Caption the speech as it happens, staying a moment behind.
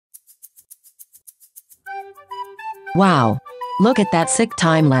Wow! Look at that sick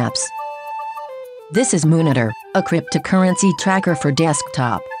time lapse. This is Moonitor, a cryptocurrency tracker for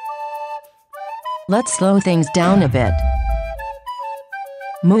desktop. Let's slow things down a bit.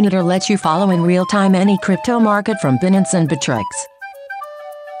 Moonitor lets you follow in real time any crypto market from Binance and Bittrex.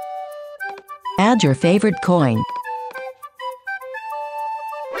 Add your favorite coin.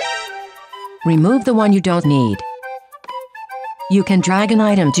 Remove the one you don't need. You can drag an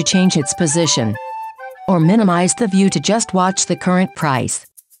item to change its position, or minimize the view to just watch the current price.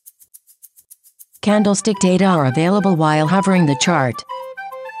 Candlestick data are available while hovering the chart.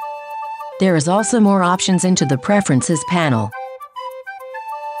 There is also more options into the Preferences panel.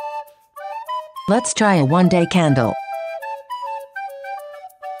 Let's try a one-day candle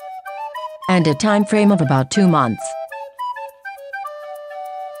and a time frame of about 2 months.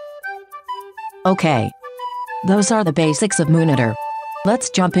 Okay, those are the basics of Moonitor. Let's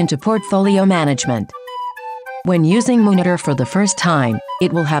jump into portfolio management. When using Moonitor for the first time,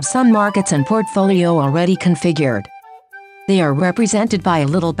 it will have some markets and portfolio already configured. They are represented by a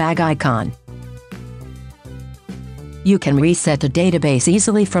little bag icon. You can reset the database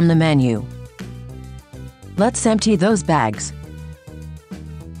easily from the menu. Let's empty those bags.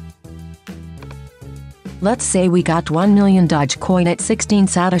 Let's say we got 1 million Dogecoin at 16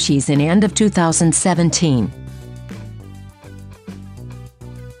 satoshis in end of 2017.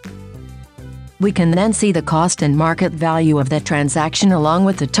 We can then see the cost and market value of that transaction along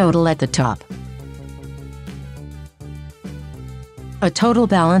with the total at the top. A total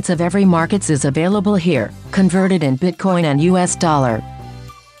balance of every markets is available here, converted in Bitcoin and US dollar.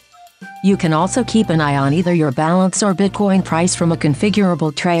 You can also keep an eye on either your balance or Bitcoin price from a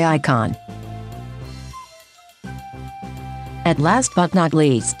configurable tray icon. At last but not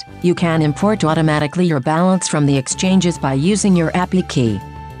least, you can import automatically your balance from the exchanges by using your API key.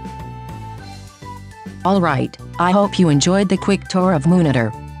 Alright, I hope you enjoyed the quick tour of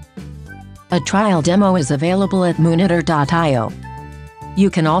Moonitor. A trial demo is available at moonitor.io. You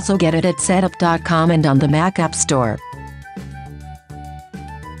can also get it at Setapp.com and on the Mac App Store.